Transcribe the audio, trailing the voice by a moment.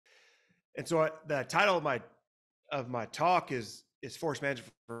And so the title of my talk is Forest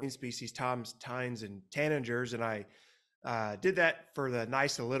Management for Marine Species, Toms, Tines, and Tanagers. And I did that for the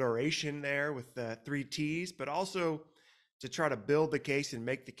nice alliteration there with the 3 T's, but also to try to build the case and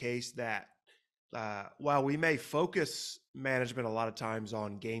make the case that while we may focus management a lot of times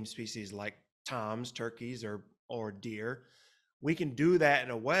on game species like toms, turkeys, or deer, we can do that in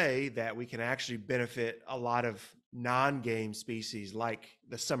a way that we can actually benefit a lot of non-game species like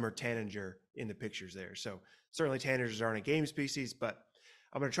the summer tanager in the pictures there. So certainly tanagers aren't a game species, but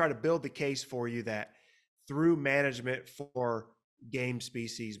I'm going to try to build the case for you that through management for game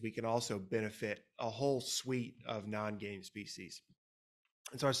species, we can also benefit a whole suite of non-game species.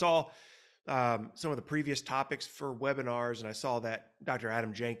 And so I saw some of the previous topics for webinars, and I saw that Dr.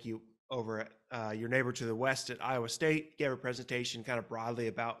 Adam Janke over at your neighbor to the west at Iowa State gave a presentation kind of broadly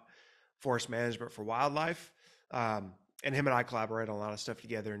about forest management for wildlife. And him and I collaborate on a lot of stuff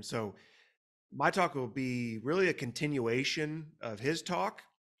together. And so my talk will be really a continuation of his talk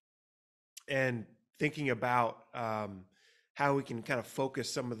and thinking about how we can kind of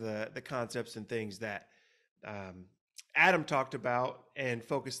focus some of the concepts and things that Adam talked about and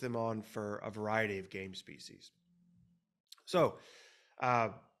focus them on for a variety of game species. So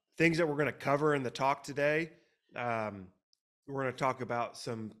things that we're going to cover in the talk today, we're going to talk about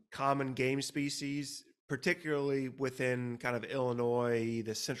some common game species, particularly within kind of Illinois,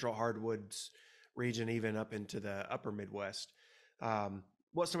 the central hardwoods region, even up into the upper Midwest,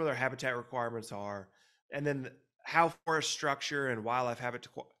 what some of their habitat requirements are, and then how forest structure and wildlife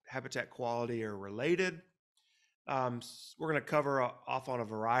habitat quality are related. We're going to cover off on a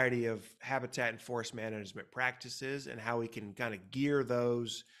variety of habitat and forest management practices and how we can kind of gear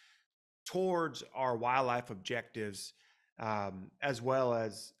those towards our wildlife objectives, as well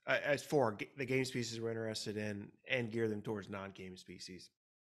as for the game species we're interested in, and gear them towards non-game species.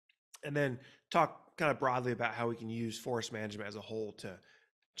 And then talk kind of broadly about how we can use forest management as a whole to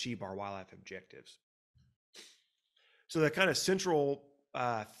achieve our wildlife objectives. So the kind of central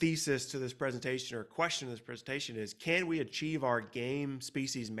thesis to this presentation, or question of this presentation, is: can we achieve our game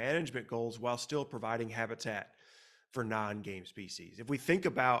species management goals while still providing habitat for non-game species? If we think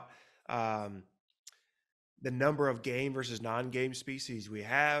about the number of game versus non-game species we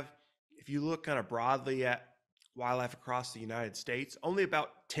have, if you look kind of broadly at wildlife across the United States, only about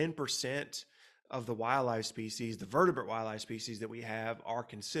 10% of the wildlife species, the vertebrate wildlife species that we have, are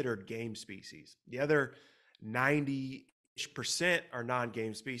considered game species. The other 90% are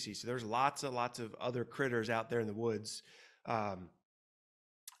non-game species. So there's lots of other critters out there in the woods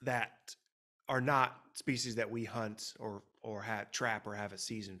that are not species that we hunt or trap or have a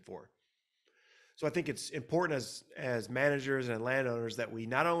season for. So I think it's important as managers and landowners that we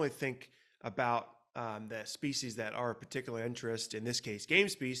not only think about the species that are of particular interest, in this case game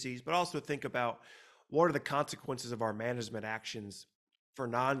species, but also think about what are the consequences of our management actions for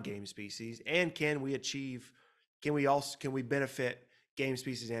non-game species, and can we benefit game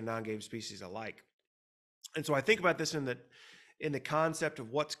species and non-game species alike. And so I think about this in the concept of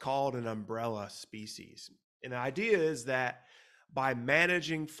what's called an umbrella species. And the idea is that by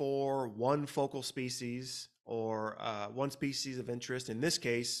managing for one focal species or one species of interest, in this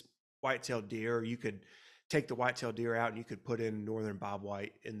case, white-tailed deer, or you could take the white-tailed deer out and you could put in northern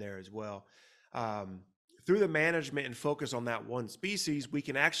bobwhite in there as well. Through the management and focus on that one species, we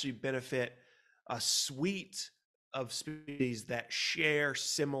can actually benefit a suite of species that share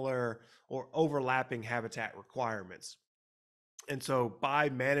similar or overlapping habitat requirements. And so by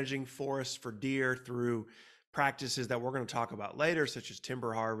managing forests for deer through practices that we're going to talk about later, such as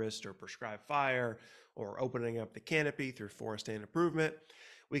timber harvest or prescribed fire, or opening up the canopy through forest stand improvement,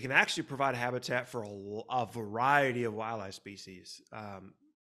 we can actually provide habitat for a variety of wildlife species.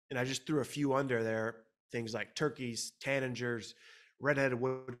 And I just threw a few under there, things like turkeys, tanagers, red-headed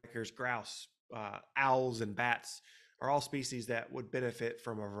woodpeckers, grouse, owls, and bats are all species that would benefit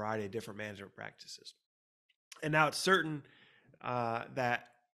from a variety of different management practices. And now it's certain that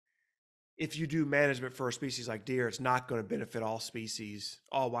if you do management for a species like deer, it's not going to benefit all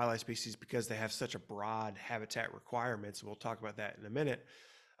wildlife species, because they have such a broad habitat requirements. We'll talk about that in a minute.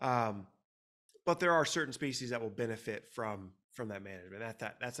 But there are certain species that will benefit from that management.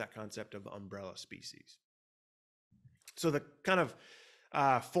 That's that concept of umbrella species. So the kind of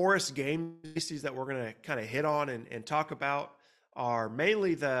forest game species that we're going to kind of hit on and talk about are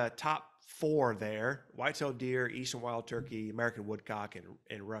mainly the top 4 there: white-tailed deer, eastern wild turkey, American woodcock,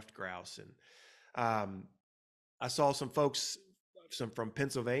 and ruffed grouse. And I saw some folks from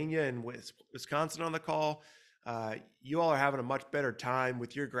Pennsylvania and Wisconsin on the call. You all are having a much better time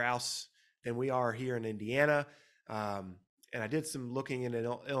with your grouse than we are here in Indiana. and I did some looking in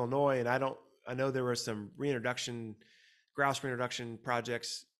Illinois, and I know there were some grouse reintroduction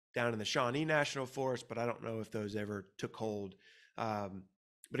projects down in the Shawnee National Forest, but I don't know if those ever took hold.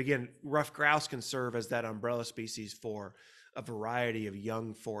 But again, ruffed grouse can serve as that umbrella species for a variety of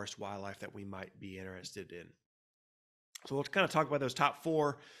young forest wildlife that we might be interested in. So we'll kind of talk about those top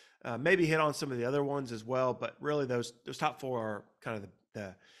four, maybe hit on some of the other ones as well, but really those top four are kind of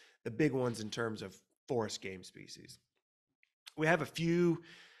the big ones in terms of forest game species. We have a few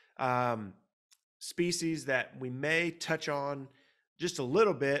species that we may touch on just a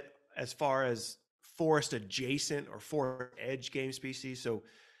little bit as far as forest adjacent or forest edge game species. So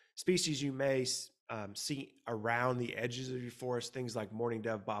species you may see around the edges of your forest, things like mourning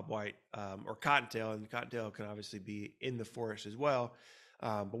dove, bobwhite, or cottontail. And cottontail can obviously be in the forest as well.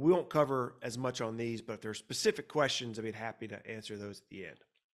 But we won't cover as much on these, but if there are specific questions, I'd be happy to answer those at the end.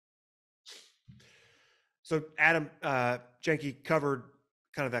 So Adam Jenke covered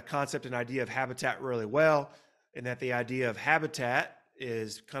kind of that concept and idea of habitat really well, and that the idea of habitat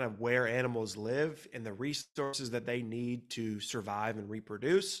is kind of where animals live and the resources that they need to survive and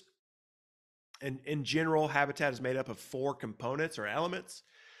reproduce. And in general, habitat is made up of four components or elements: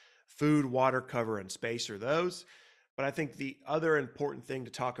 food, water, cover, and space are those. But I think the other important thing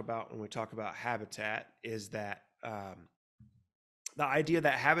to talk about when we talk about habitat is that the idea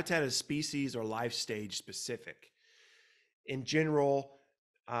that habitat is species or life stage specific. In general,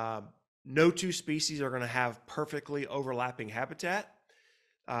 no two species are going to have perfectly overlapping habitat.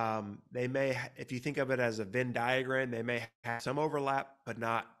 They may, if you think of it as a Venn diagram, they may have some overlap, but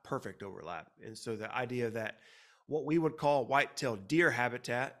not perfect overlap. And so the idea that what we would call white-tailed deer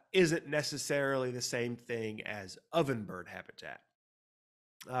habitat isn't necessarily the same thing as ovenbird habitat.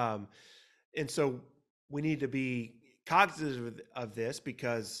 And so we need to be cognizant of this,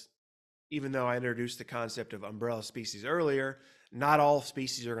 because even though I introduced the concept of umbrella species earlier, not all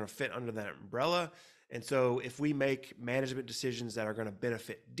species are going to fit under that umbrella. And so if we make management decisions that are going to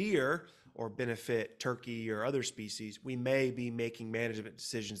benefit deer or benefit turkey or other species, we may be making management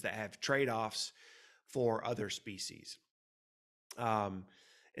decisions that have trade-offs for other species. And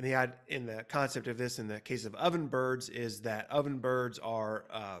the concept of this in the case of ovenbirds is that ovenbirds are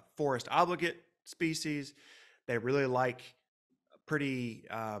forest obligate species. They really like pretty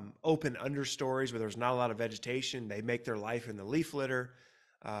open understories where there's not a lot of vegetation. They make their life in the leaf litter.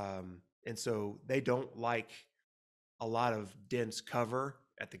 And so they don't like a lot of dense cover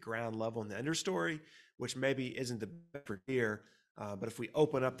at the ground level in the understory, which maybe isn't the best for deer. But if we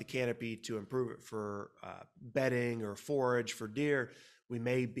open up the canopy to improve it for bedding or forage for deer, we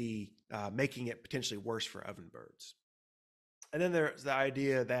may be making it potentially worse for ovenbirds. And then there's the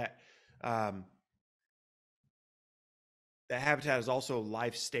idea that the habitat is also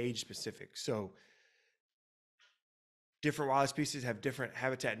life stage specific. So different wildlife species have different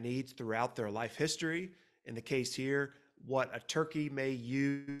habitat needs throughout their life history. In the case here, what a turkey may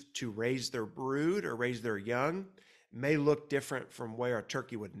use to raise their brood or raise their young may look different from where a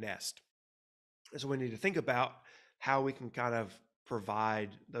turkey would nest. And so we need to think about how we can kind of provide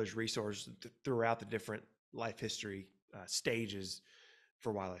those resources throughout the different life history stages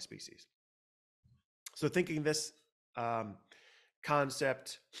for wildlife species. So thinking this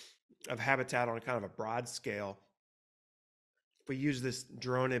concept of habitat on a kind of a broad scale, if we use this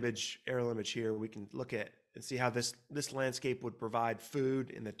drone aerial image here, we can look at and see how this landscape would provide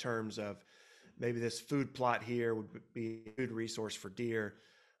food in the terms of maybe this food plot here would be a food resource for deer.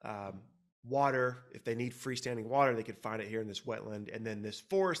 Water, if they need freestanding water, they could find it here in this wetland. And then this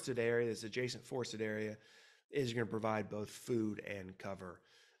forested area, this adjacent forested area, is going to provide both food and cover.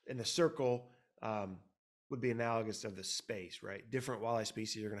 And the circle would be analogous of the space, right? Different wildlife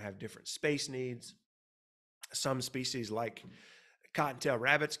species are going to have different space needs. Some species like cottontail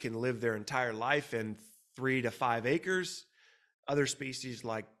rabbits can live their entire life in 3 to 5 acres. Other species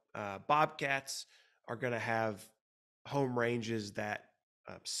like bobcats are going to have home ranges that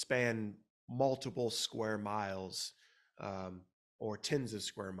span multiple square miles or tens of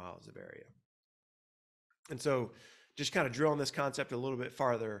square miles of area. And so just kind of drill on this concept a little bit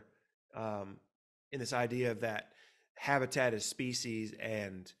farther in this idea of that habitat is species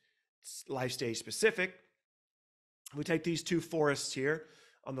and life stage specific. We take these two forests here.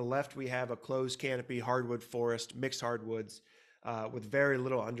 On the left, we have a closed canopy hardwood forest, mixed hardwoods with very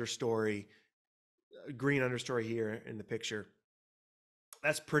little understory, green understory here in the picture.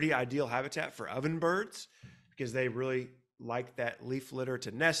 That's pretty ideal habitat for ovenbirds because they really like that leaf litter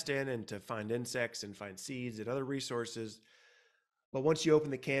to nest in and to find insects and find seeds and other resources. But once you open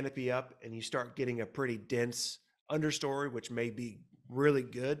the canopy up and you start getting a pretty dense understory, which may be really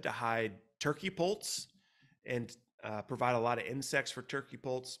good to hide turkey poults and provide a lot of insects for turkey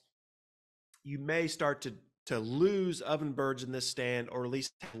poults. You may start to lose ovenbirds in this stand, or at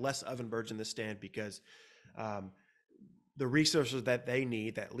least have less ovenbirds in this stand, because the resources that they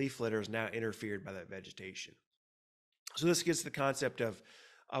need, that leaf litter, is now interfered by that vegetation. So this gets to the concept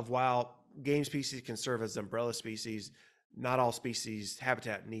of while game species can serve as umbrella species, not all species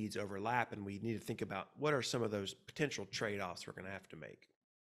habitat needs overlap, and we need to think about what are some of those potential trade-offs we're going to have to make.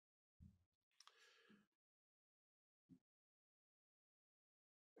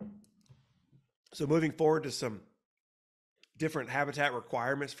 So moving forward to some different habitat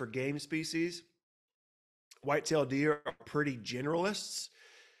requirements for game species. White-tailed deer are pretty generalists.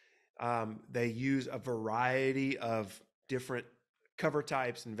 They use a variety of different cover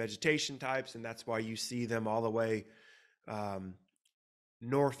types and vegetation types, and that's why you see them all the way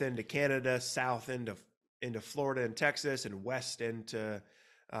north into Canada, south into Florida and Texas, and west into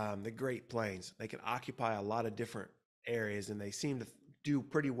the Great Plains. They can occupy a lot of different areas, and they seem to do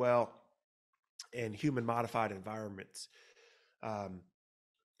pretty well in human modified environments. And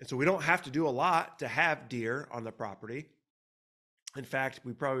so we don't have to do a lot to have deer on the property. In fact,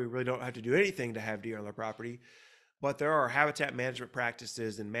 we probably really don't have to do anything to have deer on the property, but there are habitat management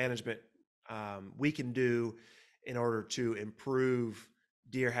practices and management we can do in order to improve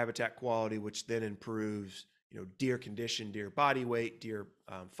deer habitat quality, which then improves, deer condition, deer body weight, deer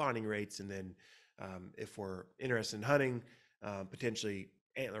fawning rates, and then if we're interested in hunting, potentially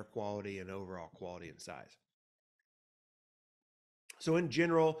antler quality and overall quality and size. So in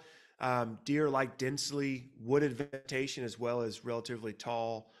general, deer like densely wooded vegetation, as well as relatively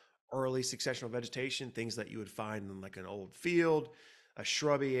tall, early successional vegetation, things that you would find in like an old field, a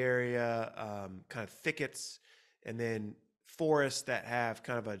shrubby area, kind of thickets, and then forests that have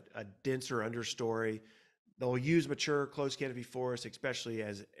kind of a denser understory. They'll use mature closed canopy forests, especially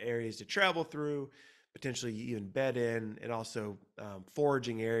as areas to travel through, potentially even bed in, and also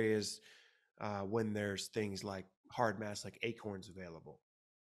foraging areas when there's things like hard mass like acorns available.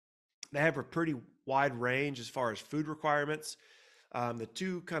 They have a pretty wide range as far as food requirements. The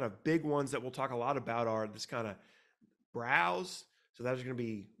two kind of big ones that we'll talk a lot about are this kind of browse. So that's going to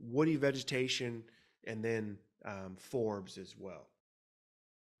be woody vegetation, and then forbs as well.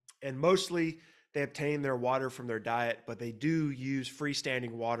 And mostly they obtain their water from their diet, but they do use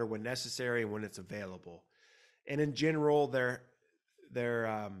freestanding water when necessary and when it's available. And in general, their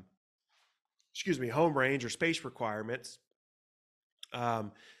home range or space requirements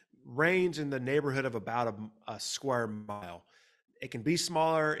range in the neighborhood of about a square mile. It can be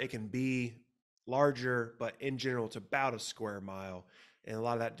smaller, it can be larger, but in general, it's about a square mile. And a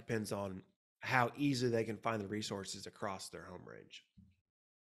lot of that depends on how easily they can find the resources across their home range.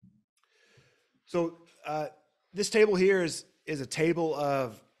 So this table here is a table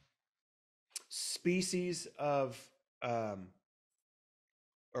of species of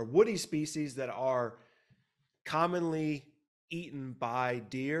or woody species that are commonly eaten by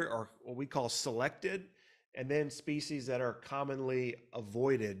deer, or what we call selected, and then species that are commonly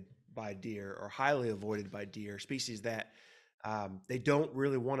avoided by deer or highly avoided by deer, species that they don't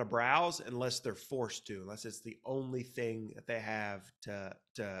really want to browse unless they're forced to, unless it's the only thing that they have to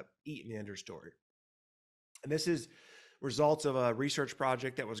eat in the understory. And this is results of a research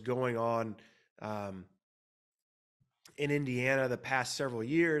project that was going on in Indiana the past several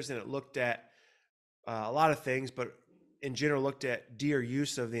years, and it looked at a lot of things, but in general looked at deer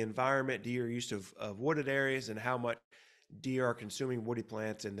use of the environment, deer use of wooded areas, and how much deer are consuming woody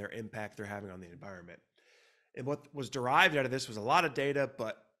plants and their impact they're having on the environment. And what was derived out of this was a lot of data,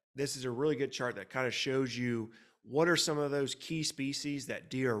 but this is a really good chart that kind of shows you what are some of those key species that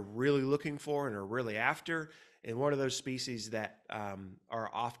deer are really looking for and are really after, and what are those species that are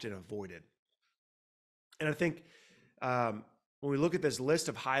often avoided. And I think when we look at this list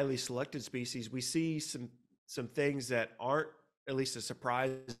of highly selected species, we see some things that aren't at least a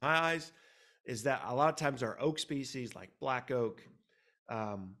surprise in my eyes, is that a lot of times our oak species like black oak,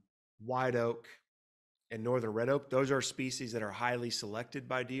 white oak, and northern red oak, those are species that are highly selected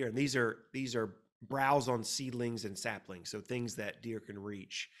by deer. And these are browse on seedlings and saplings, so things that deer can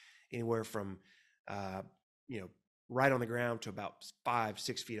reach anywhere from right on the ground to about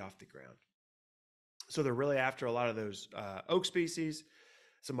 5-6 feet off the ground. So they're really after a lot of those oak species.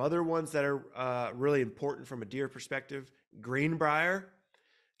 Some other ones that are really important from a deer perspective: greenbrier.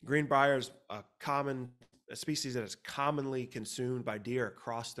 Greenbrier is a species that is commonly consumed by deer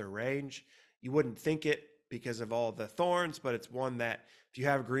across their range. You wouldn't think it because of all the thorns, but it's one that if you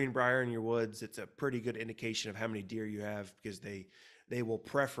have greenbrier in your woods, it's a pretty good indication of how many deer you have, because they will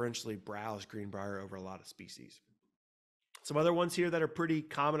preferentially browse greenbrier over a lot of species. Some other ones here that are pretty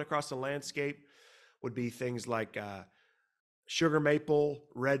common across the landscape: would be things like sugar maple,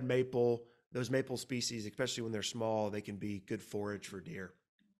 red maple. Those maple species, especially when they're small, they can be good forage for deer.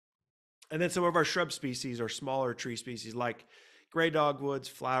 And then some of our shrub species are smaller tree species like gray dogwoods,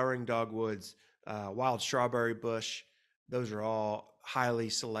 flowering dogwoods, wild strawberry bush. Those are all highly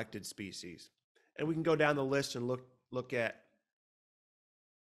selected species. And we can go down the list and look at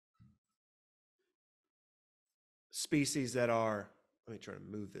species that are, let me try to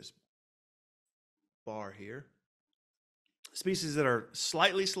move this bar here. Species that are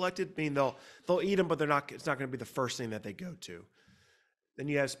slightly selected, mean they'll eat them, but it's not going to be the first thing that they go to. Then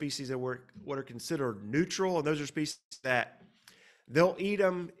you have species that what are considered neutral, and those are species that they'll eat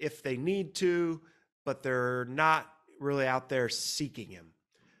them if they need to, but they're not really out there seeking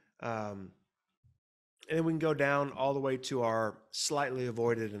them. And then we can go down all the way to our slightly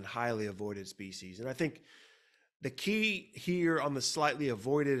avoided and highly avoided species. And I think the key here on the slightly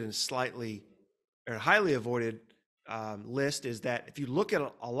avoided and highly avoided list is that if you look at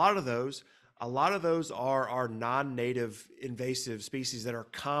a lot of those are our non-native invasive species that are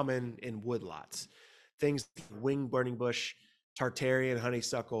common in woodlots. Things like wing burning bush, Tartarian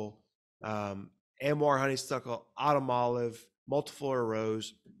honeysuckle, Amwar honeysuckle, autumn olive, multiflora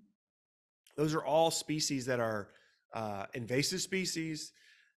rose. Those are all species that are invasive species.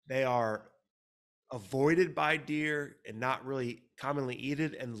 They are avoided by deer and not really commonly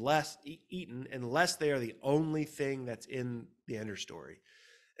eaten unless they are the only thing that's in the understory.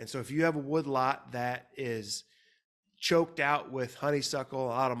 And so if you have a woodlot that is choked out with honeysuckle,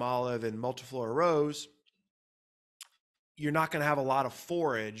 autumn olive, and multiflora rose, you're not going to have a lot of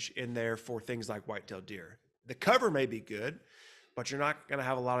forage in there for things like white-tailed deer. The cover may be good, but you're not going to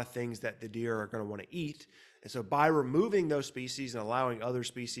have a lot of things that the deer are going to want to eat. And so by removing those species and allowing other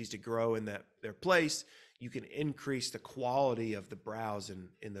species to grow in their place, you can increase the quality of the browse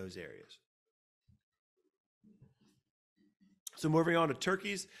in those areas. So moving on to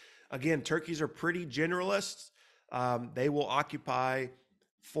turkeys. Again, turkeys are pretty generalists. They will occupy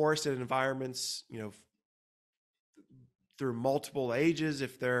forested environments, through multiple ages.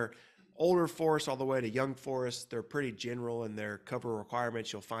 If they're older forests all the way to young forests, they're pretty general in their cover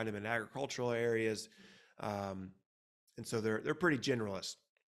requirements. You'll find them in agricultural areas. And so they're pretty generalist.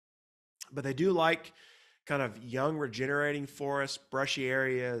 But they do like kind of young regenerating forests, brushy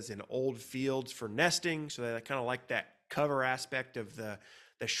areas, and old fields for nesting. So they kind of like that cover aspect of the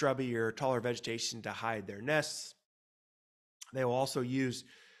shrubby or taller vegetation to hide their nests. They will also use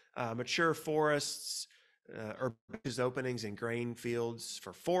mature forests, herbaceous openings in grain fields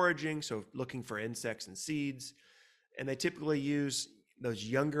for foraging, so looking for insects and seeds. And they typically use those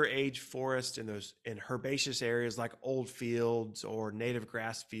younger age forests in herbaceous areas like old fields or native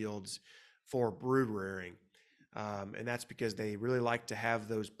grass fields for brood rearing. And that's because they really like to have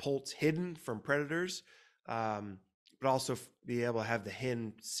those poults hidden from predators, but also be able to have the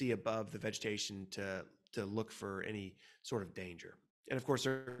hen see above the vegetation to look for any sort of danger. And of course,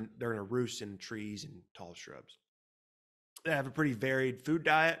 they're going to roost in trees and tall shrubs. They have a pretty varied food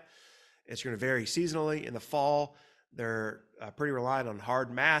diet. It's going to vary seasonally. In the fall, they're pretty reliant on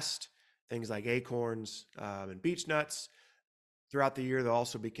hard mast, things like acorns and beech nuts. Throughout the year, they'll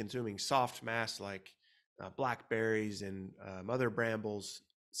also be consuming soft mast like blackberries and other brambles,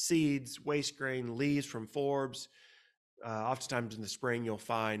 seeds, waste grain, leaves from forbs. Oftentimes in the spring, you'll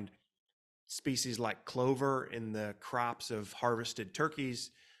find species like clover in the crops of harvested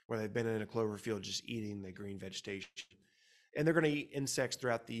turkeys, where they've been in a clover field just eating the green vegetation. And they're going to eat insects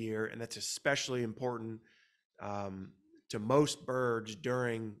throughout the year, and that's especially important to most birds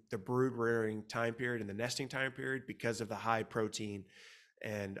during the brood rearing time period and the nesting time period because of the high protein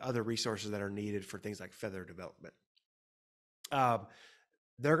and other resources that are needed for things like feather development.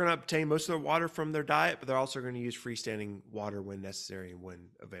 They're going to obtain most of their water from their diet, but they're also going to use freestanding water when necessary and when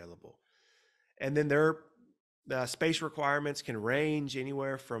available. And then their space requirements can range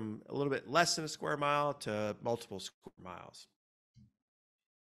anywhere from a little bit less than a square mile to multiple square miles.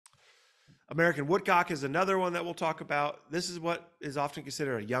 American woodcock is another one that we'll talk about. This is what is often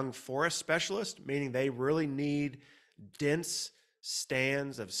considered a young forest specialist, meaning they really need dense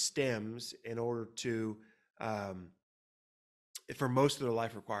stands of stems in order to, for most of their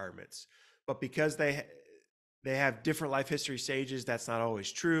life requirements. But because they have different life history stages, that's not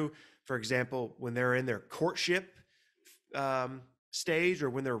always true. For example, when they're in their courtship stage, or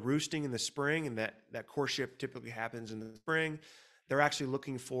when they're roosting in the spring, and that courtship typically happens in the spring, they're actually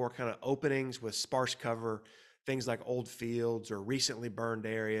looking for kind of openings with sparse cover, things like old fields or recently burned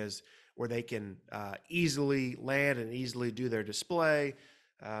areas where they can easily land and easily do their display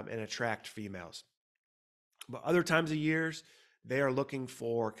and attract females. But other times of years, They are looking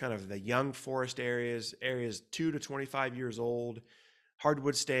for kind of the young forest areas, areas 2 to 25 years old,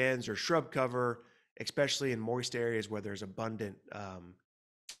 hardwood stands or shrub cover, especially in moist areas where there's abundant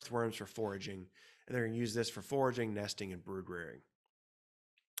earthworms for foraging. And they're going to use this for foraging, nesting, and brood rearing.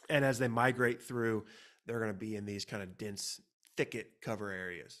 And as they migrate through, they're going to be in these kind of dense thicket cover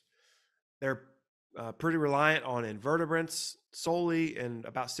areas. They're pretty reliant on invertebrates solely, and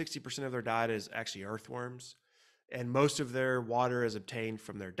about 60% of their diet is actually earthworms. And most of their water is obtained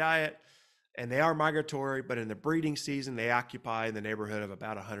from their diet. And they are migratory, but in the breeding season, they occupy in the neighborhood of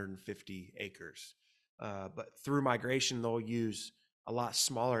about 150 acres. But through migration, they'll use a lot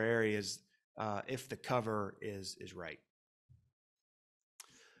smaller areas if the cover is right.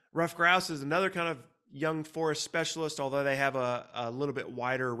 Ruffed grouse is another kind of young forest specialist, although they have a little bit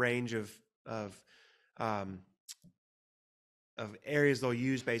wider range of areas they'll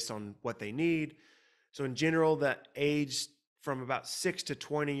use based on what they need. So in general, the age from about 6 to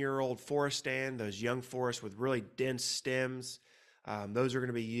 20-year-old forest stand, those young forests with really dense stems, those are going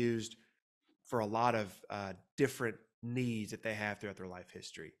to be used for a lot of different needs that they have throughout their life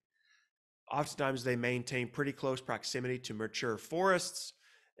history. Oftentimes, they maintain pretty close proximity to mature forests,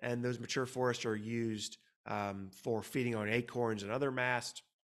 and those mature forests are used for feeding on acorns and other mast.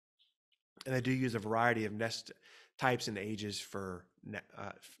 And they do use a variety of nest types and ages for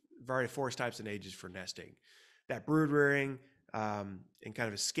variety of forest types and ages for nesting. That brood rearing and kind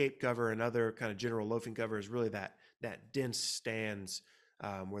of escape cover and other kind of general loafing cover is really that dense stands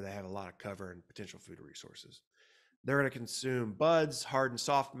where they have a lot of cover and potential food resources. They're going to consume buds, hard and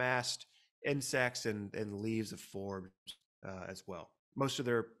soft mast, insects, and leaves of forbs as well. Most of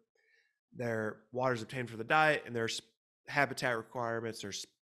their water is obtained from the diet, and their habitat requirements, their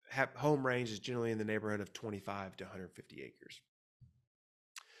home range is generally in the neighborhood of 25 to 150 acres.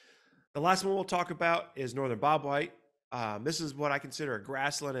 The last one we'll talk about is northern bobwhite. This is what I consider a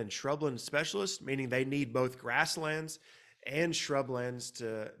grassland and shrubland specialist, meaning they need both grasslands and shrublands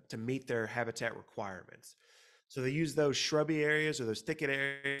to meet their habitat requirements. So they use those shrubby areas or those thicket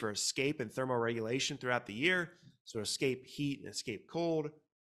areas for escape and thermoregulation throughout the year, so escape heat and escape cold.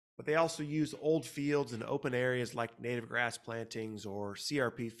 But they also use old fields and open areas like native grass plantings or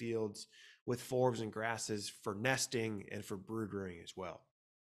CRP fields with forbs and grasses for nesting and for brood rearing as well.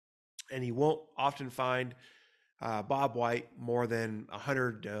 And you won't often find bobwhite more than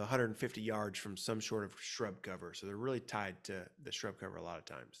 100 to 150 yards from some sort of shrub cover. So they're really tied to the shrub cover a lot of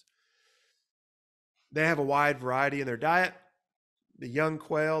times. They have a wide variety in their diet. The young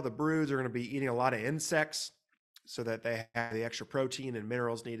quail, the broods, are going to be eating a lot of insects so that they have the extra protein and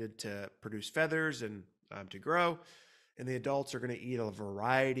minerals needed to produce feathers and to grow. And the adults are going to eat a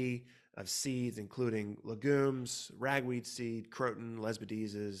variety of seeds, including legumes, ragweed seed, croton,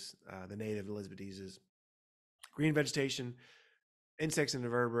 lesbideses, the native lesbideses, green vegetation, insects and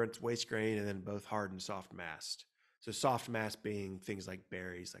invertebrates, waste grain, and then both hard and soft mast. So soft mast being things like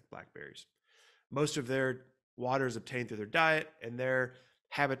berries, like blackberries. Most of their water is obtained through their diet, and their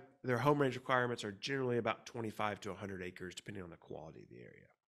home range requirements are generally about 25 to 100 acres, depending on the quality of the area.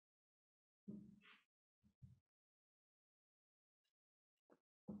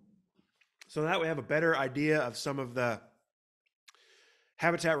 So now that we have a better idea of some of the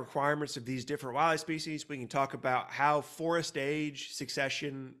habitat requirements of these different wildlife species, we can talk about how forest age,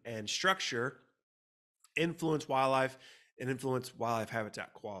 succession, and structure influence wildlife and influence wildlife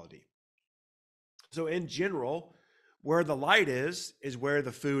habitat quality. So in general, where the light is where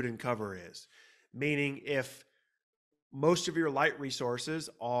the food and cover is. Meaning if most of your light resources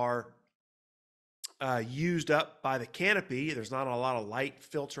are used up by the canopy, there's not a lot of light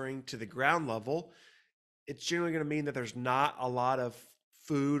filtering to the ground level, it's generally going to mean that there's not a lot of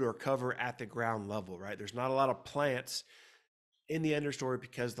food or cover at the ground level, right? There's not a lot of plants in the understory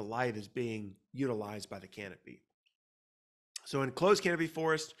because the light is being utilized by the canopy. So in closed canopy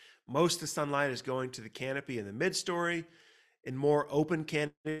forest, most of the sunlight is going to the canopy in the midstory. In more open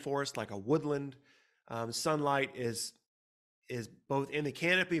canopy forest, like a woodland, sunlight is both in the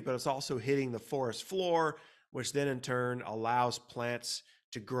canopy, but it's also hitting the forest floor, which then in turn allows plants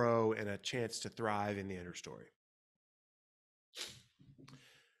to grow and a chance to thrive in the understory.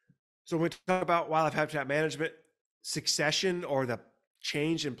 So when we talk about wildlife habitat management, succession or the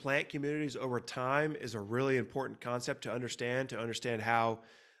change in plant communities over time is a really important concept to understand how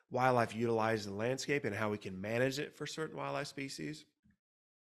wildlife utilizes the landscape and how we can manage it for certain wildlife species.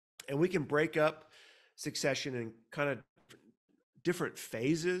 And we can break up succession in kind of different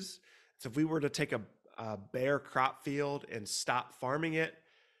phases. So if we were to take a bare crop field and stop farming it,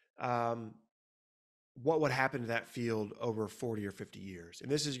 what would happen to that field over 40 or 50 years?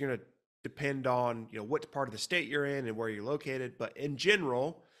 And this is going to depend on, what part of the state you're in and where you're located. But in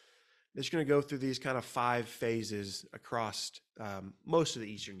general, it's going to go through these kind of 5 phases across most of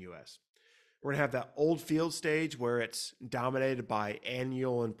the eastern U.S. We're going to have that old field stage where it's dominated by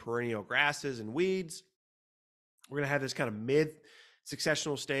annual and perennial grasses and weeds. We're going to have this kind of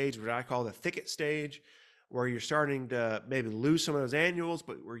mid-successional stage, what I call the thicket stage, where you're starting to maybe lose some of those annuals,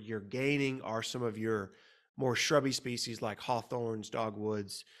 but where you're gaining are some of your more shrubby species like hawthorns,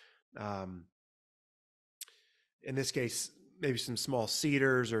 dogwoods. In this case, maybe some small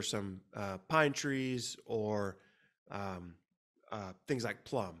cedars or some pine trees or things like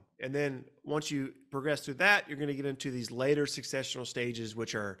plum. And then once you progress through that, you're going to get into these later successional stages,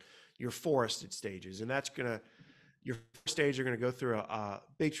 which are your forested stages. And your stage are going to go through a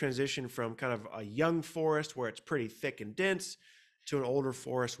big transition from kind of a young forest where it's pretty thick and dense to an older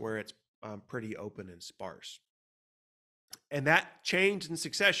forest where it's pretty open and sparse. And that change in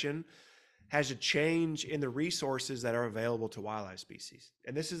succession has a change in the resources that are available to wildlife species.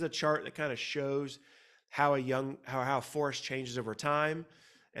 And this is a chart that kind of shows how a forest changes over time,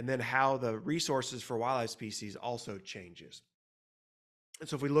 and then how the resources for wildlife species also changes. And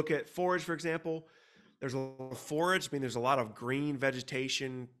so if we look at forage, for example, there's a lot of forage. There's a lot of green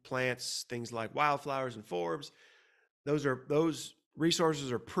vegetation, plants, things like wildflowers and forbs. Those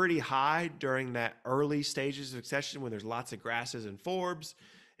resources are pretty high during that early stages of succession when there's lots of grasses and forbs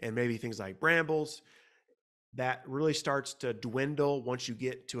and maybe things like brambles. That really starts to dwindle once you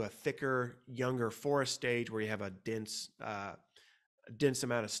get to a thicker, younger forest stage where you have a dense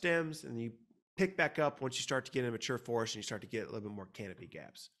amount of stems, and you pick back up once you start to get in mature forest and you start to get a little bit more canopy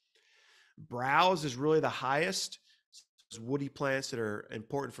gaps. Browse is really the highest. Those woody plants that are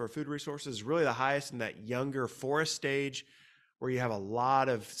important for food resources is really the highest in that younger forest stage where you have a lot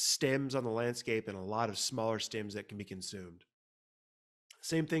of stems on the landscape and a lot of smaller stems that can be consumed.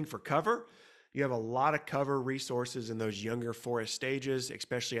 Same thing for cover. You have a lot of cover resources in those younger forest stages,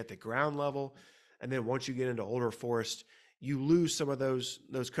 especially at the ground level. And then once you get into older forest, you lose some of those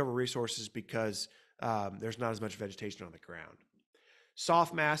cover resources because there's not as much vegetation on the ground.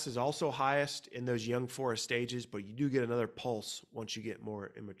 Soft mass is also highest in those young forest stages, but you do get another pulse once you get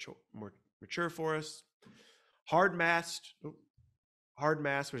more mature forests. Hard mass,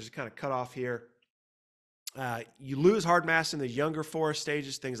 which is kind of cut off here. You lose hard mass in the younger forest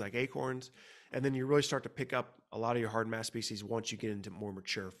stages, things like acorns, and then you really start to pick up a lot of your hard mass species once you get into more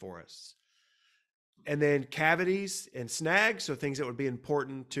mature forests. And then cavities and snags, so things that would be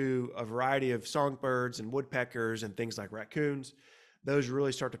important to a variety of songbirds and woodpeckers and things like raccoons, those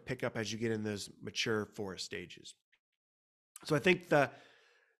really start to pick up as you get in those mature forest stages. So I think the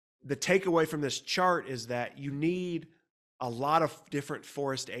takeaway from this chart is that you need a lot of different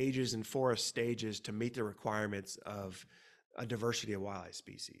forest ages and forest stages to meet the requirements of a diversity of wildlife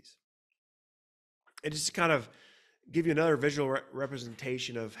species. And just to kind of give you another visual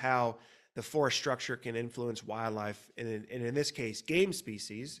representation of how the forest structure can influence wildlife, and in this case, game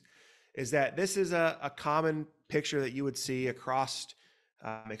species, is that this is a common picture that you would see across,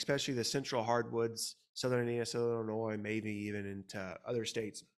 especially the central hardwoods, southern Indiana, southern Illinois, maybe even into other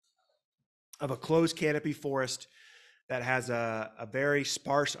states, of a closed canopy forest that has a very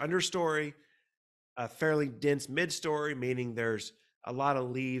sparse understory, a fairly dense midstory, meaning there's a lot of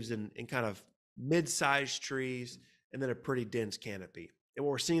leaves and kind of mid-sized trees, and then a pretty dense canopy. And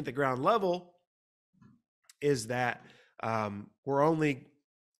what we're seeing at the ground level is that we're only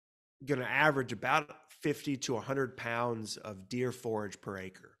going to average about 50 to 100 pounds of deer forage per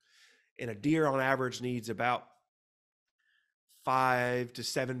acre. And a deer on average needs about 5 to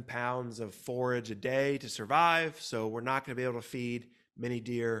 7 pounds of forage a day to survive. So we're not going to be able to feed many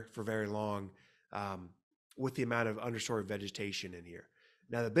deer for very long with the amount of understory vegetation in here.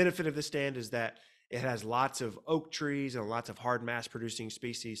 Now, the benefit of this stand is that it has lots of oak trees and lots of hard mass producing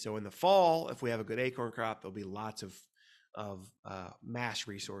species. So in the fall, if we have a good acorn crop, there'll be lots of mass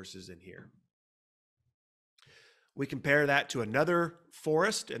resources in here. We compare that to another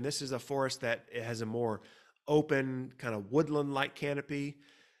forest, and this is a forest that it has a more open kind of woodland-like canopy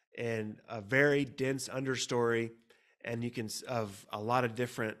and a very dense understory, and you can of a lot of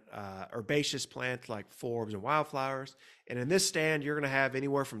different herbaceous plants like forbs and wildflowers. And in this stand, you're going to have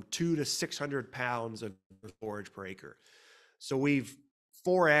anywhere from 200 to 600 pounds of forage per acre. So we've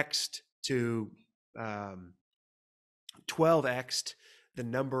 4x'd to 12x'd the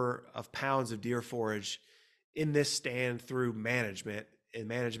number of pounds of deer forage in this stand through management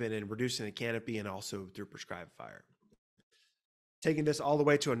and reducing the canopy, and also through prescribed fire. Taking this all the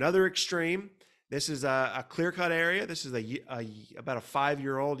way to another extreme, this is a clear-cut area. This is about a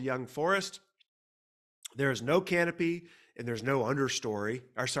 5-year-old young forest. There is no canopy. and there's no understory,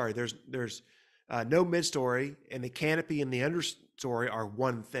 or sorry, there's no midstory, and the canopy and the understory are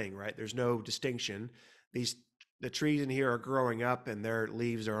one thing, right? There's no distinction. The trees in here are growing up, and their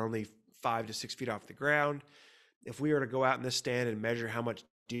leaves are only 5 to 6 feet off the ground. If we were to go out in this stand and measure how much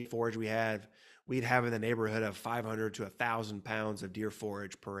deer forage we have, we'd have in the neighborhood of 500 to 1,000 pounds of deer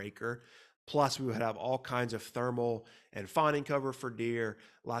forage per acre. Plus, we would have all kinds of thermal and fawning cover for deer,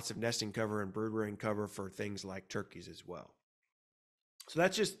 lots of nesting cover and brood rearing cover for things like turkeys as well. So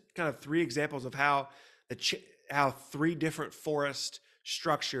that's just kind of 3 examples of how how 3 different forest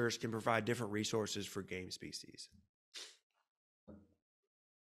structures can provide different resources for game species.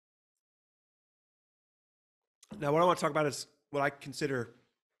 Now, what I want to talk about is what I consider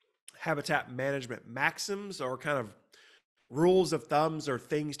habitat management maxims, or kind of rules of thumbs or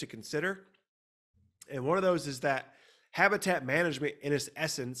things to consider. And one of those is that habitat management, in its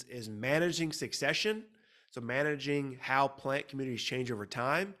essence, is managing succession. So managing how plant communities change over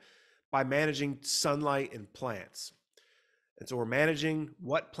time by managing sunlight and plants. And so we're managing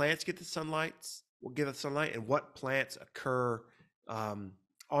what plants get the sunlight, and what plants occur on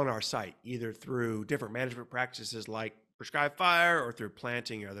our site, either through different management practices like prescribed fire or through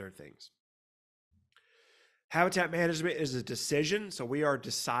planting or other things. Habitat management is a decision. So we are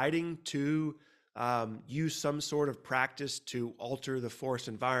deciding to use some sort of practice to alter the forest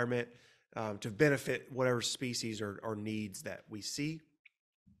environment to benefit whatever species or needs that we see.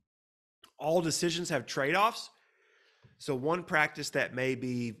 All decisions have trade-offs. So one practice that may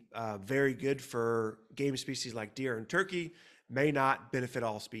be very good for game species like deer and turkey may not benefit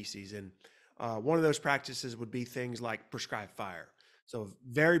all species. And one of those practices would be things like prescribed fire. So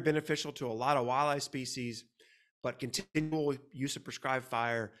very beneficial to a lot of wildlife species, but continual use of prescribed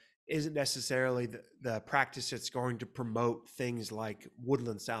fire isn't necessarily the practice that's going to promote things like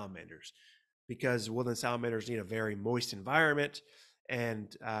woodland salamanders, because woodland salamanders need a very moist environment,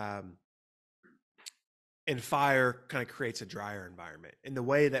 and fire kind of creates a drier environment. And the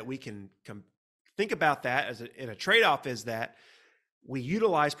way that we can think about that in a trade-off is that we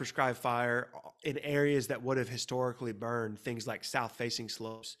utilize prescribed fire in areas that would have historically burned, things like south-facing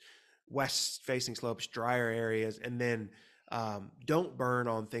slopes, west-facing slopes, drier areas, and then don't burn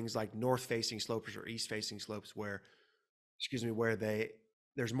on things like north-facing slopes or east-facing slopes where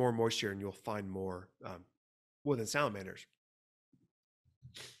there's more moisture and you'll find more woodland salamanders.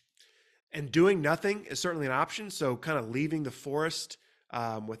 And doing nothing is certainly an option. So kind of leaving the forest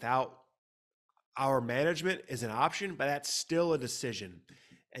without our management is an option, but that's still a decision.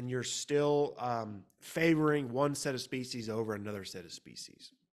 And you're still favoring one set of species over another set of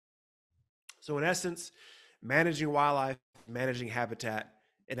species. So in essence, managing wildlife, managing habitat,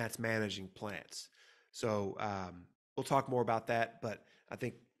 and that's managing plants. So we'll talk more about that, but I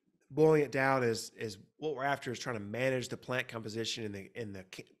think boiling it down is what we're after is trying to manage the plant composition in the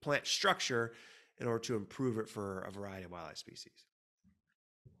plant structure in order to improve it for a variety of wildlife species.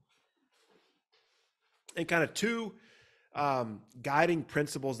 And kind of 2 guiding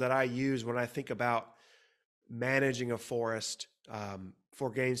principles that I use when I think about managing a forest for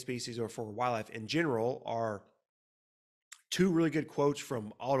game species or for wildlife in general are 2 really good quotes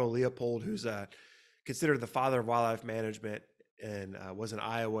from Aldo Leopold, who's considered the father of wildlife management and was an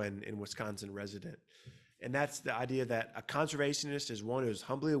Iowa and Wisconsin resident. And that's the idea that a conservationist is one who is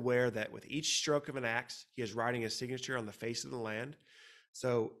humbly aware that with each stroke of an axe, he is writing a signature on the face of the land.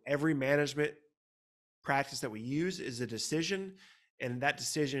 So every management practice that we use is a decision, and that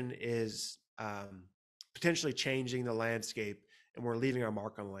decision is potentially changing the landscape, and we're leaving our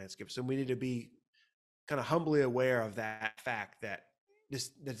mark on the landscape. So we need to be kind of humbly aware of that fact that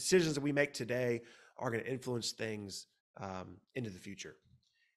the decisions that we make today are going to influence things into the future.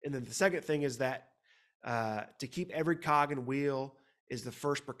 And then the second thing is that to keep every cog and wheel is the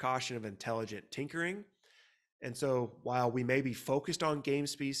first precaution of intelligent tinkering. And so while we may be focused on game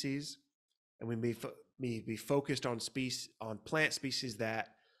species, and we may be focused on plant species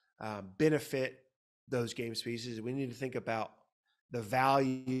that benefit those game species, we need to think about the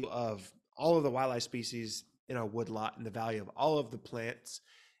value of all of the wildlife species in our woodlot and the value of all of the plants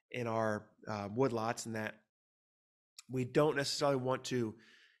in our woodlots, and that we don't necessarily want to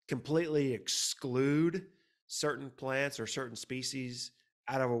completely exclude certain plants or certain species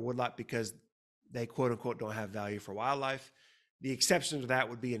out of a woodlot because they quote unquote don't have value for wildlife. The exception to that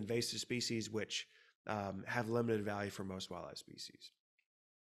would be invasive species, which have limited value for most wildlife species.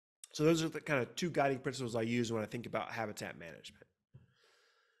 So those are the kind of 2 guiding principles I use when I think about habitat management.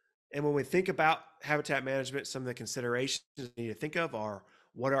 And when we think about habitat management, some of the considerations we need to think of are,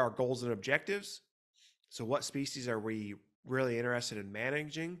 what are our goals and objectives? So what species are we really interested in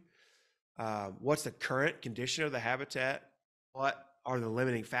managing? What's the current condition of the habitat? what are the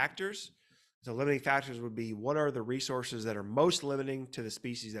limiting factors? So limiting factors would be, what are the resources that are most limiting to the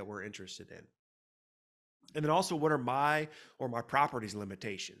species that we're interested in? And then also, what are my or my property's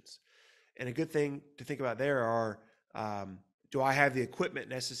limitations? And a good thing to think about there are, do I have the equipment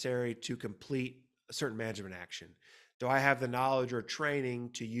necessary to complete a certain management action? Do I have the knowledge or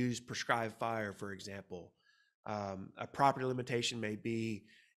training to use prescribed fire, for example? A property limitation may be,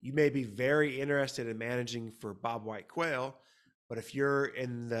 you may be very interested in managing for bobwhite quail, but if you're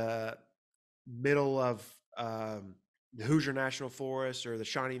in the middle of the Hoosier National Forest or the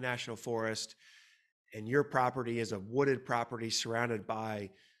Shawnee National Forest, and your property is a wooded property surrounded by,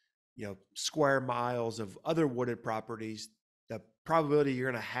 square miles of other wooded properties, the probability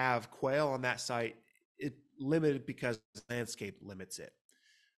you're going to have quail on that site is limited because the landscape limits it.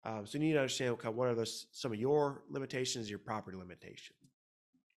 So you need to understand what are some of your limitations, your property limitations.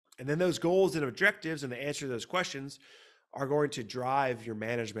 And then those goals and objectives and the answer to those questions are going to drive your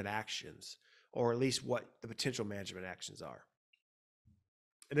management actions, or at least what the potential management actions are.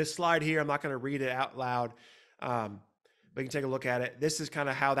 In this slide here, I'm not going to read it out loud, but you can take a look at it. This is kind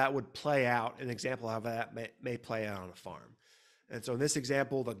of how that would play out, an example of how that may play out on a farm. And so in this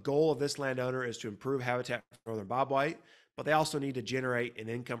example, the goal of this landowner is to improve habitat for northern bobwhite, but they also need to generate an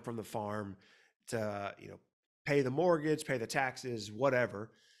income from the farm to, pay the mortgage, pay the taxes,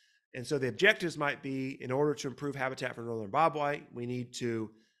 whatever. And so the objectives might be, in order to improve habitat for northern bobwhite, we need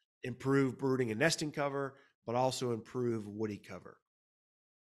to improve brooding and nesting cover, but also improve woody cover.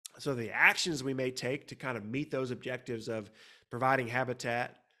 So the actions we may take to kind of meet those objectives of providing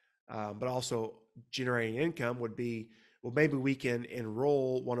habitat, but also generating income would be, well, maybe we can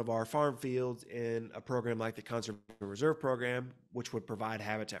enroll one of our farm fields in a program like the Conservation Reserve Program, which would provide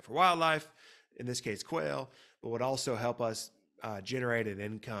habitat for wildlife, in this case quail, but would also help us generate an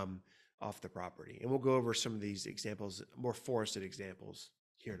income off the property. And we'll go over some of these examples, more forested examples,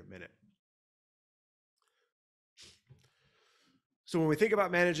 here in a minute. So when we think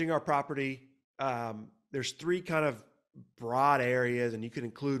about managing our property, there's three kind of broad areas, and you can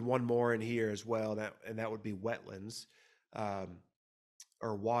include one more in here as well, and that would be wetlands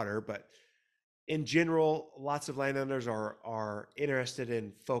or water. But in general, lots of landowners are interested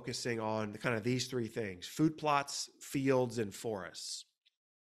in focusing on kind of these three things: food plots, fields, and forests.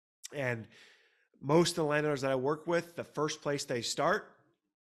 And most of the landowners that I work with, the first place they start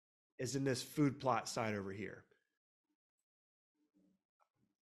is in this food plot side over here.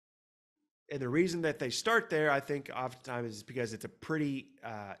 And the reason that they start there, I think oftentimes, is because it's a pretty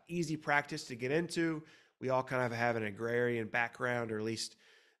easy practice to get into. We all kind of have an agrarian background, or at least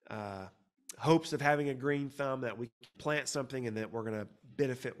hopes of having a green thumb, that we can plant something and that we're going to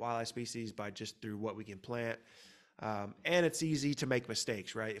benefit wildlife species by just through what we can plant. And it's easy to make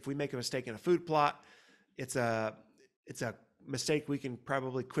mistakes, right? If we make a mistake in a food plot, it's a mistake we can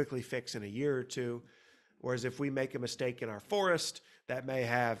probably quickly fix in a year or two. Whereas if we make a mistake in our forest, that may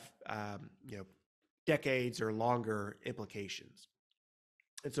have decades or longer implications.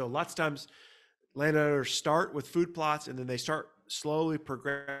 And so lots of times landowners start with food plots, and then they start slowly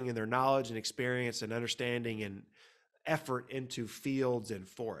progressing in their knowledge and experience and understanding and effort into fields and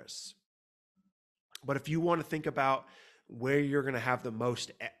forests. But if you want to think about where you're going to have the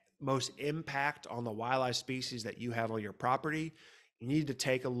most impact on the wildlife species that you have on your property, you need to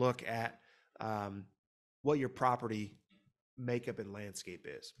take a look at what your property makeup and landscape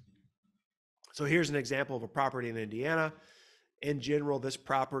is. So here's an example of a property in Indiana. In general, this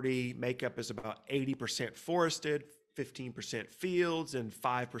property makeup is about 80% forested, 15% fields, and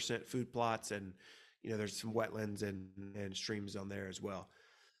 5% food plots. And, there's some wetlands and streams on there as well.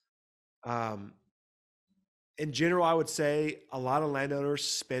 In general, I would say a lot of landowners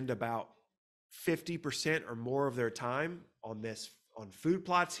spend about 50% or more of their time on food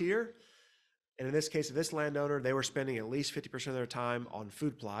plots here. And in this case of this landowner, they were spending at least 50% of their time on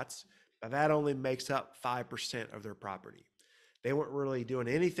food plots. Now that only makes up 5% of their property. They weren't really doing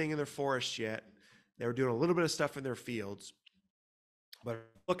anything in their forests yet. They were doing a little bit of stuff in their fields, but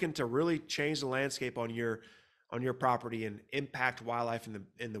looking to really change the landscape on your property and impact wildlife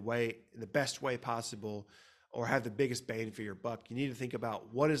in the best way possible, or have the biggest bang for your buck. You need to think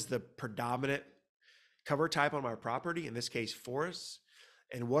about, what is the predominant cover type on my property, in this case forests,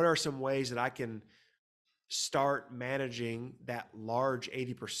 and what are some ways that I can start managing that large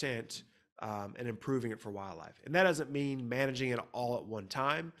 80% and improving it for wildlife. And that doesn't mean managing it all at one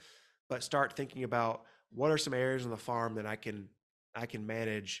time, but start thinking about, what are some areas on the farm that I can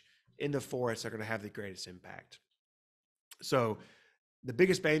manage in the forest that are going to have the greatest impact. So the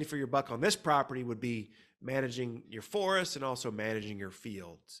biggest bang for your buck on this property would be managing your forests and also managing your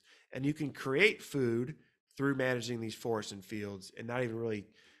fields. And you can create food through managing these forests and fields and not even really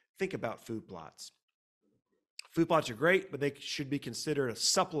think about food plots. Food plots are great, but they should be considered a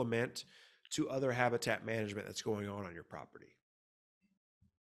supplement to other habitat management that's going on your property.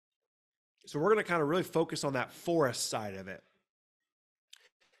 So we're going to kind of really focus on that forest side of it.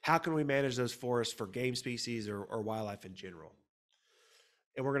 How can we manage those forests for game species or wildlife in general?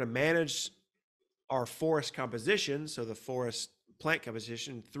 And we're going to manage our forest composition, so the forest plant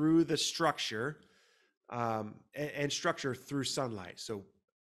composition, through the structure and structure through sunlight. So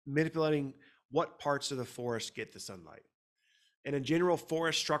manipulating what parts of the forest get the sunlight. And in general,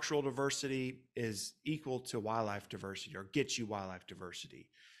 forest structural diversity is equal to wildlife diversity, or gets you wildlife diversity.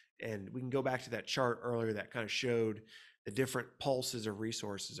 And we can go back to that chart earlier that kind of showed the different pulses of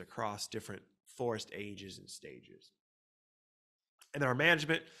resources across different forest ages and stages. And our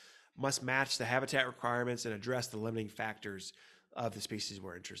management must match the habitat requirements and address the limiting factors of the species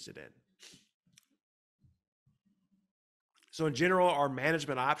we're interested in. So in general, our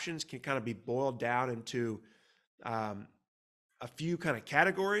management options can kind of be boiled down into a few kind of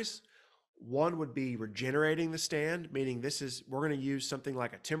categories. One would be regenerating the stand, meaning we're going to use something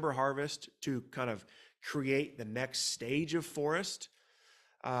like a timber harvest to kind of create the next stage of forest.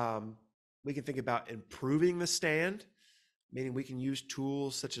 We can think about improving the stand, meaning we can use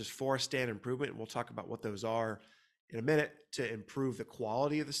tools such as forest stand improvement, and we'll talk about what those are in a minute, to improve the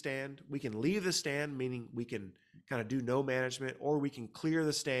quality of the stand. We can leave the stand, meaning we can kind of do no management, or we can clear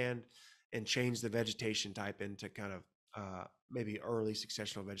the stand and change the vegetation type into kind of maybe early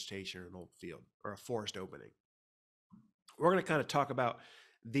successional vegetation or an old field or a forest opening. We're going to kind of talk about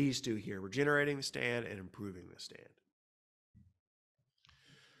these two here: regenerating the stand and improving the stand.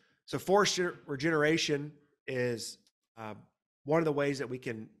 So forest regeneration is one of the ways that we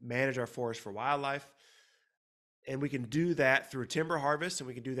can manage our forest for wildlife. And we can do that through timber harvest, and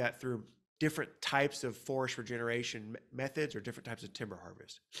we can do that through different types of forest regeneration methods or different types of timber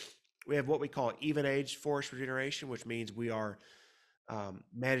harvest. We have what we call even-age forest regeneration, which means we are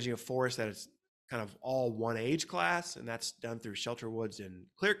managing a forest that is kind of all one age class, and that's done through shelter woods and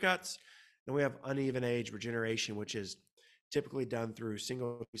clear cuts. And we have uneven age regeneration, which is typically done through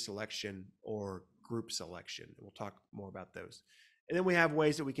single selection or group selection. And we'll talk more about those. And then we have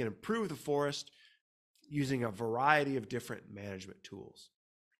ways that we can improve the forest using a variety of different management tools.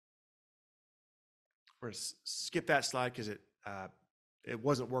 We're going to skip that slide because it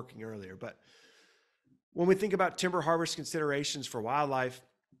wasn't working earlier. But when we think about timber harvest considerations for wildlife,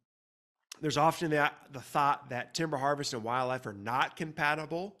 there's often the thought that timber harvest and wildlife are not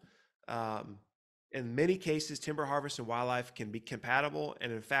compatible. In many cases, timber harvest and wildlife can be compatible,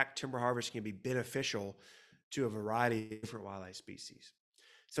 and in fact, timber harvest can be beneficial to a variety of different wildlife species.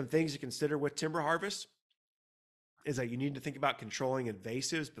 Some things to consider with timber harvest is that you need to think about controlling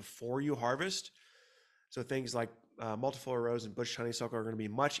invasives before you harvest. So things like multiflora rose and bush honeysuckle are going to be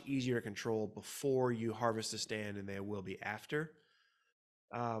much easier to control before you harvest the stand than they will be after.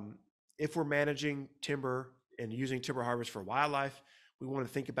 If we're managing timber and using timber harvest for wildlife, we want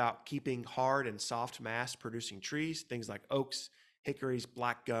to think about keeping hard and soft mass producing trees, things like oaks, hickories,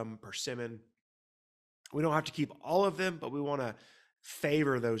 black gum, persimmon. We don't have to keep all of them, but we want to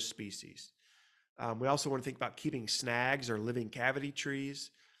favor those species. We also want to think about keeping snags or living cavity trees,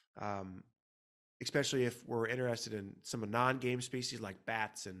 especially if we're interested in some non-game species like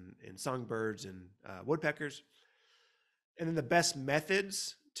bats and songbirds and woodpeckers. And then the best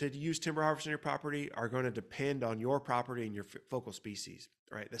methods to use timber harvest on your property are going to depend on your property and your focal species,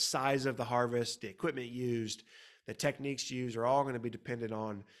 right? The size of the harvest, the equipment used, the techniques used are all going to be dependent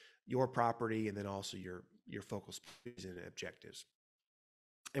on your property and then also your focal species and objectives.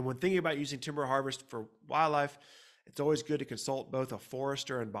 And when thinking about using timber harvest for wildlife, it's always good to consult both a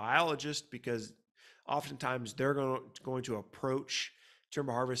forester and biologist, because oftentimes they're going to approach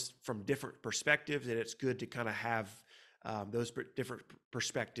timber harvest from different perspectives, and it's good to kind of have those different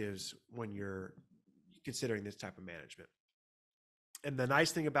perspectives when you're considering this type of management. And the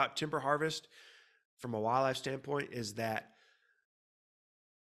nice thing about timber harvest from a wildlife standpoint is that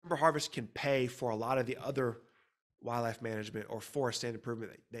timber harvest can pay for a lot of the other wildlife management or forest stand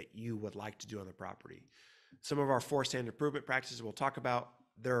improvement that you would like to do on the property. Some of our forest stand improvement practices we'll talk about,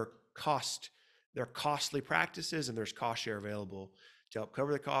 they're costly practices, and there's cost share available to help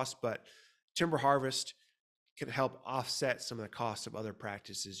cover the cost, but timber harvest can help offset some of the costs of other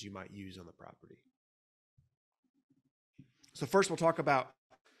practices you might use on the property. So first we'll talk about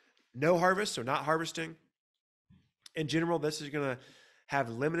no harvest, so not harvesting. In general, this is going to have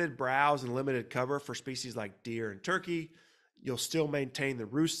limited browse and limited cover for species like deer and turkey. You'll still maintain the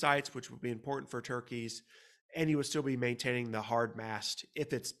roost sites, which would be important for turkeys, and you would still be maintaining the hard mast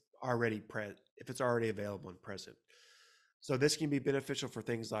if it's if it's already available and present. So this can be beneficial for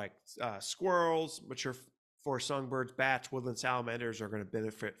things like squirrels, mature forest songbirds, bats, woodland salamanders are going to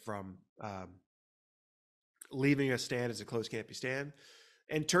benefit from leaving a stand as a closed canopy stand.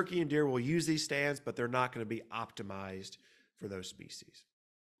 And turkey and deer will use these stands, but they're not going to be optimized for those species.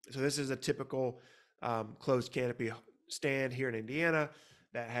 So this is a typical closed canopy stand here in Indiana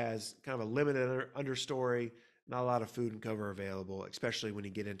that has kind of a limited understory, not a lot of food and cover available, especially when you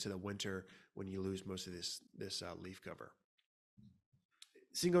get into the winter when you lose most of this leaf cover.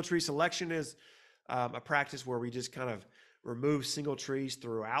 Single tree selection is a practice where we just kind of remove single trees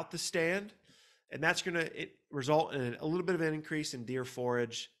throughout the stand. And that's going to result in a little bit of an increase in deer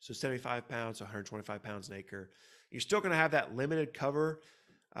forage. So 75 pounds to 125 pounds an acre. You're still going to have that limited cover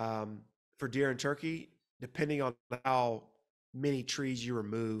for deer and turkey, depending on how many trees you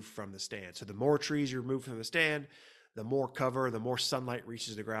remove from the stand. So the more trees you remove from the stand, the more cover, the more sunlight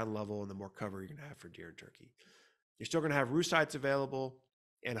reaches the ground level, and the more cover you're going to have for deer and turkey. You're still going to have roost sites available,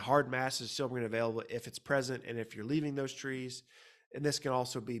 and hard mass is still going to be available if it's present and if you're leaving those trees. And this can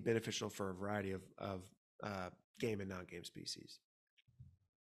also be beneficial for a variety of game and non-game species.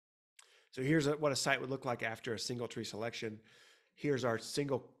 So here's what a site would look like after a single tree selection. Here's our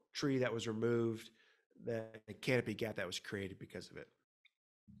single tree that was removed, the canopy gap that was created because of it.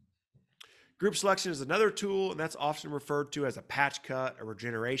 Group selection is another tool, and that's often referred to as a patch cut or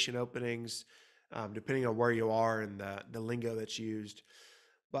regeneration openings, depending on where you are and the lingo that's used.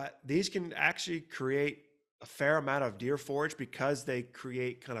 But these can actually create a fair amount of deer forage because they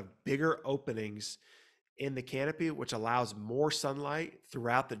create kind of bigger openings in the canopy, which allows more sunlight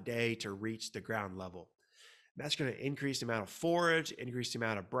throughout the day to reach the ground level. And that's going to increase the amount of forage, increase the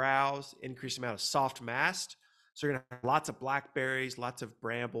amount of browse, increase the amount of soft mast. So you're going to have lots of blackberries, lots of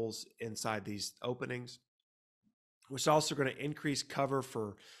brambles inside these openings, which is also going to increase cover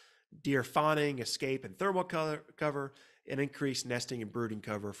for deer fawning, escape, and thermal cover, and increase nesting and brooding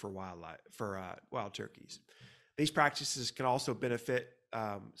cover for wild turkeys. These practices can also benefit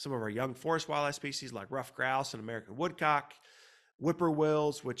some of our young forest wildlife species like ruffed grouse and American woodcock,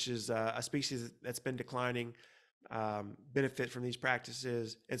 whippoorwills, which is a species that's been declining, benefit from these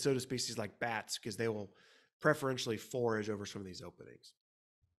practices, and so do species like bats because they will preferentially forage over some of these openings.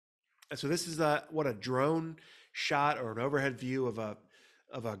 And so this is what a drone shot or an overhead view of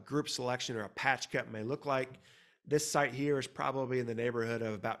a group selection or a patch cut may look like. This site here is probably in the neighborhood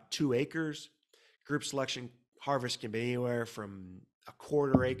of about 2 acres. Group selection harvest can be anywhere from a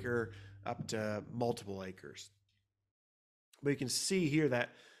quarter acre up to multiple acres. But you can see here that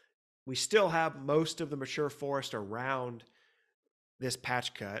we still have most of the mature forest around this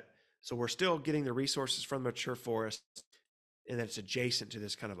patch cut. So we're still getting the resources from the mature forest, and it's adjacent to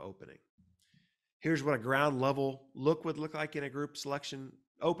this kind of opening. Here's what a ground level look would look like in a group selection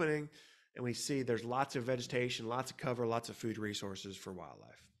opening. And we see there's lots of vegetation, lots of cover, lots of food resources for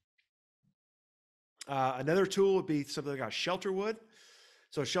wildlife. Another tool would be something like shelter wood.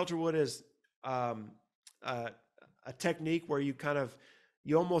 So shelter wood is a technique where you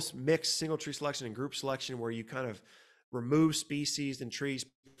almost mix single tree selection and group selection, where you kind of remove species and trees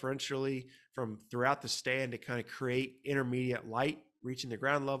preferentially from throughout the stand to kind of create intermediate light reaching the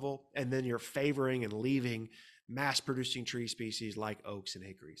ground level. And then you're favoring and leaving mass producing tree species like oaks and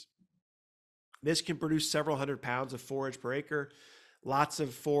hickories. This can produce several hundred pounds of forage per acre, lots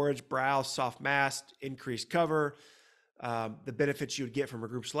of forage, browse, soft mast, increased cover, the benefits you would get from a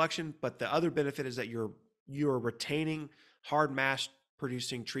group selection. But the other benefit is that you're retaining hard mass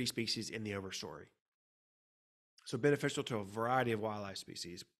producing tree species in the overstory. So beneficial to a variety of wildlife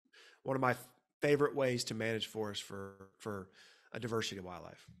species. One of my favorite ways to manage forests for a diversity of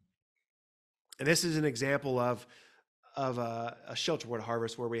wildlife. And this is an example of a shelter wood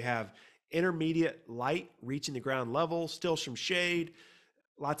harvest where we have intermediate light reaching the ground level, still some shade,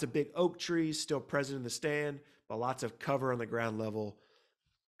 lots of big oak trees still present in the stand, but lots of cover on the ground level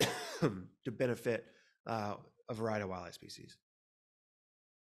to benefit a variety of wildlife species.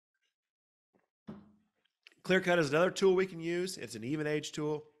 Clear cut is another tool we can use. It's an even age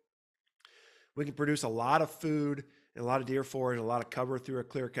tool. We can produce a lot of food and a lot of deer forage, a lot of cover through a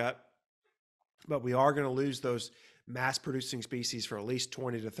clear cut, but we are going to lose those mass producing species for at least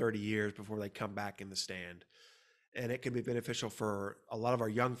 20 to 30 years before they come back in the stand. And it can be beneficial for a lot of our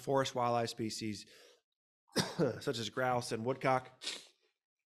young forest wildlife species, such as grouse and woodcock,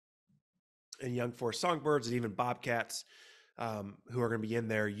 and young forest songbirds, and even bobcats, who are going to be in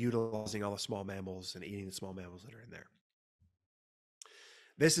there utilizing all the small mammals and eating the small mammals that are in there.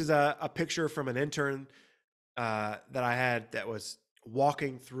 This is a picture from an intern that I had that was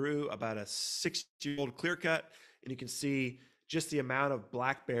walking through about a 6-year-old clear cut. And you can see just the amount of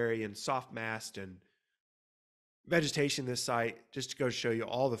blackberry and soft mast and vegetation in this site, just to go show you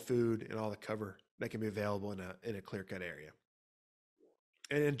all the food and all the cover that can be available in a clear cut area.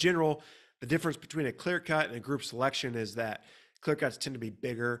 And in general, the difference between a clear cut and a group selection is that clear cuts tend to be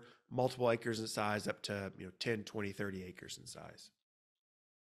bigger, multiple acres in size, up to 10, 20, 30 acres in size.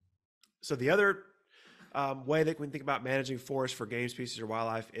 So the other way that we can think about managing forests for game species or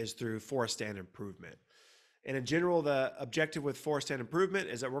wildlife is through forest stand improvement. And in general, the objective with forest stand improvement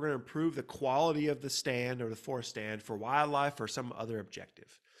is that we're going to improve the quality of the stand or the forest stand for wildlife or some other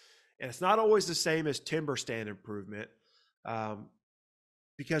objective. And it's not always the same as timber stand improvement,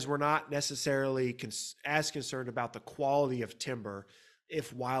 because we're not necessarily as concerned about the quality of timber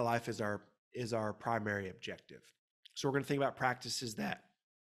if wildlife is our primary objective. So we're going to think about practices that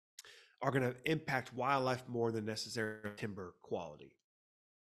are going to impact wildlife more than necessarily timber quality.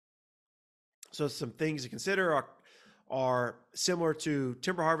 So some things to consider are similar to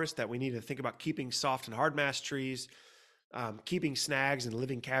timber harvest, that we need to think about keeping soft and hard mass trees, keeping snags and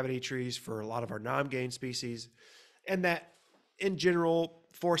living cavity trees for a lot of our non-game species, and that in general,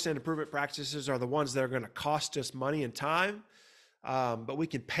 forest stand improvement practices are the ones that are going to cost us money and time, but we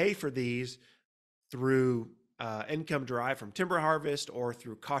can pay for these through income derived from timber harvest or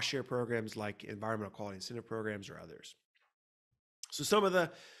through cost share programs like environmental quality incentive programs or others. So some of the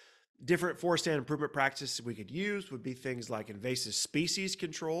different forest stand improvement practices we could use would be things like invasive species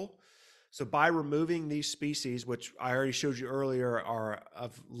control. So by removing these species, which I already showed you earlier are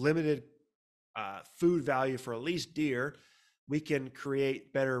of limited food value for at least deer, we can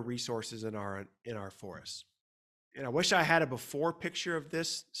create better resources in our forests. And I wish I had a before picture of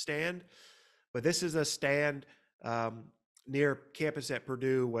this stand, but this is a stand near campus at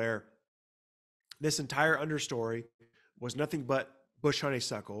Purdue where this entire understory was nothing but bush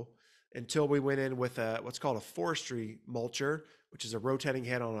honeysuckle until we went in with what's called a forestry mulcher, which is a rotating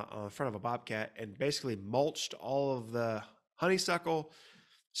head on the front of a bobcat, and basically mulched all of the honeysuckle,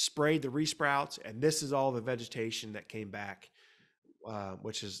 sprayed the resprouts, and this is all the vegetation that came back,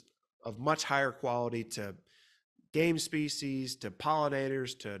 which is of much higher quality to game species, to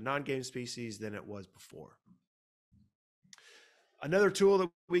pollinators, to non-game species than it was before. Another tool that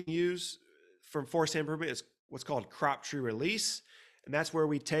we can use from forest stand improvement is what's called crop tree release. And that's where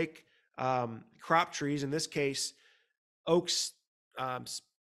we take crop trees, in this case, oaks,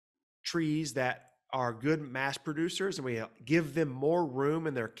 trees that are good mass producers, and we give them more room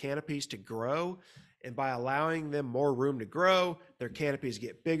in their canopies to grow. And by allowing them more room to grow, their canopies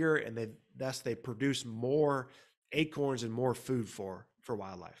get bigger, and thus they produce more acorns and more food for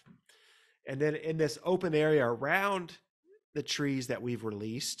wildlife. And then in this open area around the trees that we've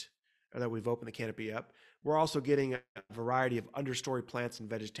released, or that we've opened the canopy up, we're also getting a variety of understory plants and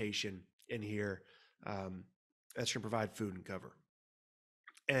vegetation in here that's going to provide food and cover.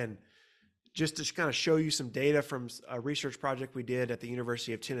 And just to kind of show you some data from a research project we did at the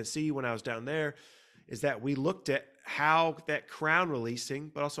University of Tennessee when I was down there, is that we looked at how that crown releasing,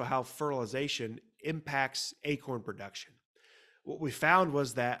 but also how fertilization impacts acorn production. What we found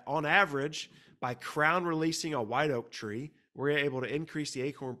was that on average, by crown releasing a white oak tree, we're able to increase the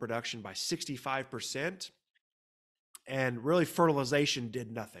acorn production by 65%. And really fertilization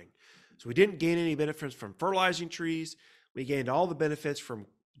did nothing. So we didn't gain any benefits from fertilizing trees. We gained all the benefits from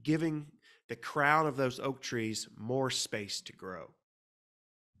giving the crown of those oak trees more space to grow.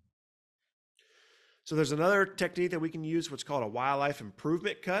 So there's another technique that we can use, what's called a wildlife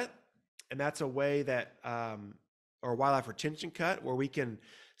improvement cut. And that's a way that, or wildlife retention cut, where we can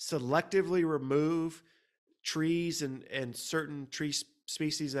selectively remove trees and certain tree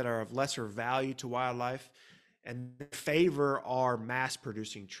species that are of lesser value to wildlife and favor our mass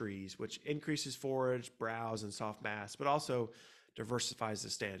producing trees, which increases forage, browse, and soft mass, but also diversifies the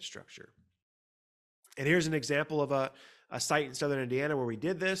stand structure. And here's an example of a site in southern Indiana where we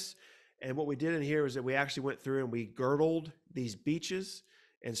did this. And what we did in here was that we actually went through and we girdled these beeches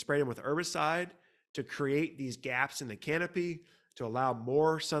and sprayed them with herbicide to create these gaps in the canopy to allow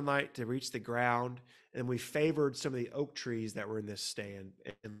more sunlight to reach the ground. And we favored some of the oak trees that were in this stand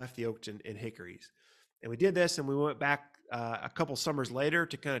and left the oaks and hickories. And we did this, and we went back a couple summers later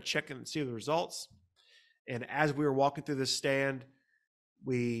to kind of check and see the results. And as we were walking through this stand,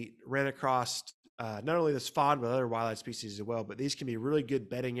 we ran across not only this fawn, but other wildlife species as well. But these can be really good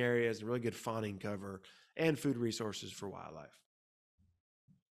bedding areas and really good fawning cover and food resources for wildlife.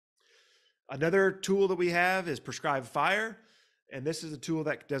 Another tool that we have is prescribed fire. And this is a tool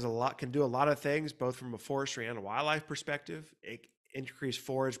that can do a lot of things, both from a forestry and a wildlife perspective. It increases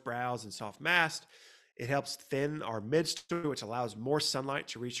forage, browse, and soft mast. It helps thin our midstory, which allows more sunlight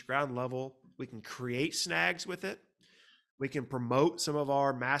to reach ground level. We can create snags with it. We can promote some of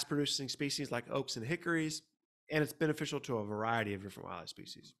our mass producing species like oaks and hickories, and it's beneficial to a variety of different wildlife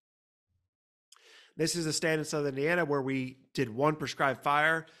species. This is a stand in Southern Indiana where we did one prescribed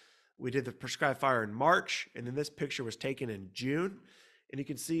fire. We did the prescribed fire in March, and then this picture was taken in June. And you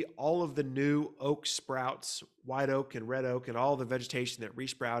can see all of the new oak sprouts, white oak and red oak, and all the vegetation that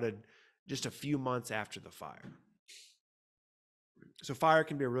resprouted just a few months after the fire. So fire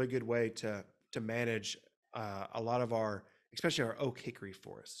can be a really good way to manage a lot of our, especially our oak hickory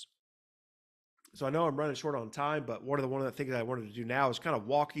forests. So I know I'm running short on time, but one of the things I wanted to do now is kind of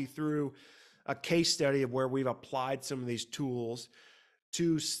walk you through a case study of where we've applied some of these tools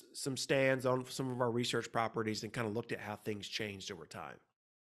to some stands on some of our research properties and kind of looked at how things changed over time.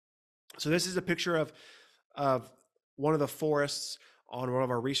 So this is a picture of one of the forests on one of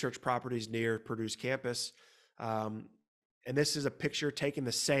our research properties near Purdue's campus. And this is a picture taken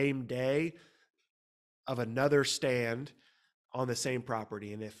the same day of another stand on the same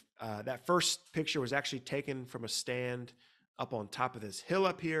property. And if that first picture was actually taken from a stand up on top of this hill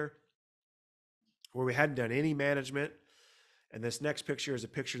up here where we hadn't done any management. And this next picture is a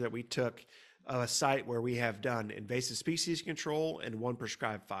picture that we took of a site where we have done invasive species control and one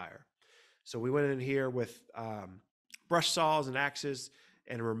prescribed fire. So we went in here with brush saws and axes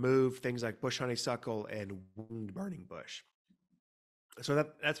and removed things like bush honeysuckle and winged burning bush. So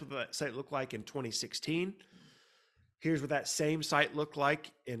that's what that site looked like in 2016. Here's what that same site looked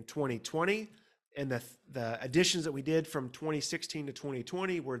like in 2020. And the additions that we did from 2016 to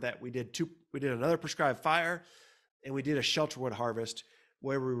 2020 were that we did another prescribed fire, and we did a shelterwood harvest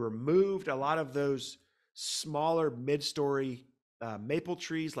where we removed a lot of those smaller mid-story maple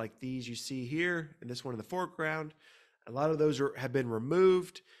trees like these you see here and this one in the foreground. A lot of those have been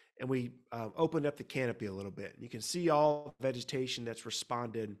removed, and we opened up the canopy a little bit. You can see all the vegetation that's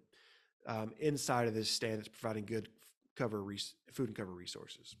responded inside of this stand that's providing good food and cover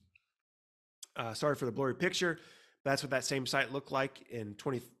resources. Sorry for the blurry picture. That's what that same site looked like in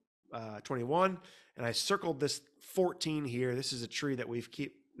 2021. And I circled this 14 here. This is a tree that we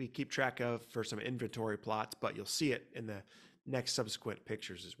keep track of for some inventory plots, but you'll see it in the next subsequent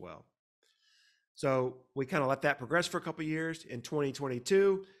pictures as well. So we kind of let that progress for a couple of years. In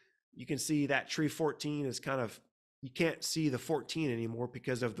 2022, you can see that tree 14 is you can't see the 14 anymore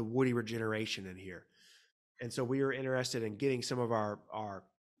because of the woody regeneration in here. And so we were interested in getting some of our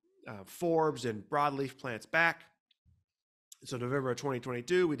forbs and broadleaf plants back. So November of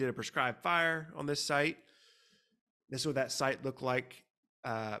 2022, we did a prescribed fire on this site. This is what that site looked like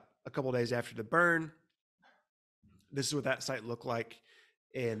a couple of days after the burn. This is what that site looked like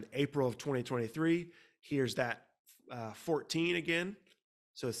in April of 2023. Here's that 14 again.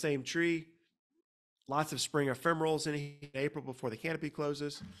 So the same tree, lots of spring ephemerals in April before the canopy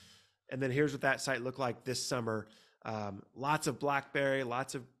closes. And then here's what that site looked like this summer. Lots of blackberry,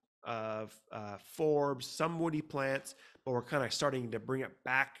 lots of forbs, some woody plants, but we're kind of starting to bring it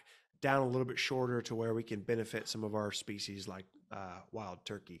back down a little bit shorter to where we can benefit some of our species like wild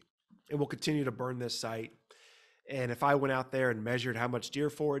turkey. And we'll continue to burn this site. And if I went out there and measured how much deer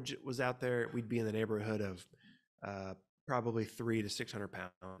forage was out there, we'd be in the neighborhood of probably 300 to 600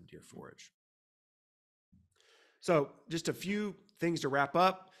 pound deer forage. So just a few things to wrap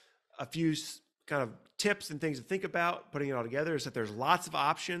up, a few kind of tips and things to think about putting it all together is that there's lots of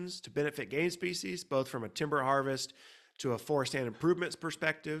options to benefit game species, both from a timber harvest to a forest stand improvements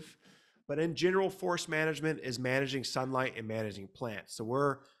perspective. But in general, forest management is managing sunlight and managing plants. So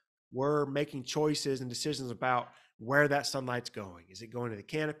we're making choices and decisions about where that sunlight's going. Is it going to the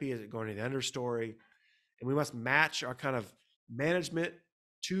canopy? Is it going to the understory? And we must match our kind of management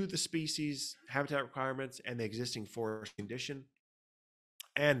to the species habitat requirements and the existing forest condition.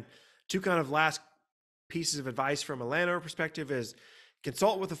 And two kind of last pieces of advice from a landowner perspective is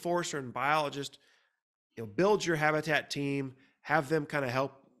consult with a forester and biologist, build your habitat team, have them kind of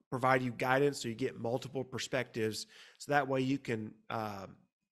help provide you guidance so you get multiple perspectives. So that way you can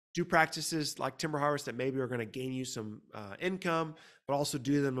do practices like timber harvest that maybe are going to gain you some income, but also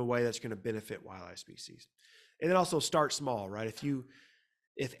do them in a way that's going to benefit wildlife species. And then also start small, right?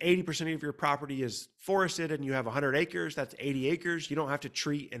 If 80% of your property is forested and you have 100 acres, that's 80 acres. You don't have to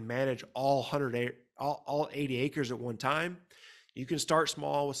treat and manage all 80 acres at one time. You can start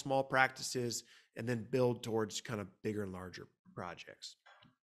small with small practices and then build towards kind of bigger and larger projects.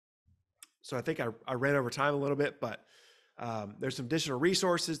 So I think I ran over time a little bit, but there's some additional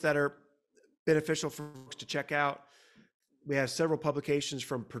resources that are beneficial for folks to check out. We have several publications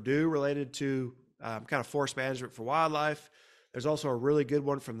from Purdue related to kind of forest management for wildlife. There's also a really good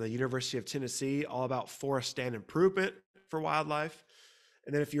one from the University of Tennessee all about forest stand improvement for wildlife.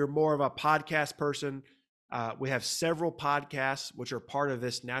 And then if you're more of a podcast person, We have several podcasts which are part of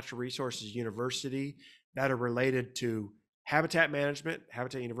this Natural Resources University that are related to habitat management.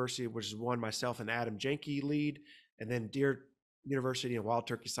 Habitat University, which is one myself and Adam Jenke lead, and then Deer University and Wild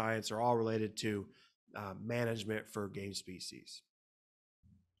Turkey Science are all related to management for game species.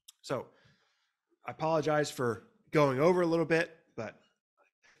 So I apologize for going over a little bit, but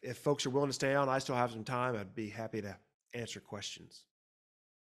if folks are willing to stay on, I still have some time. I'd be happy to answer questions.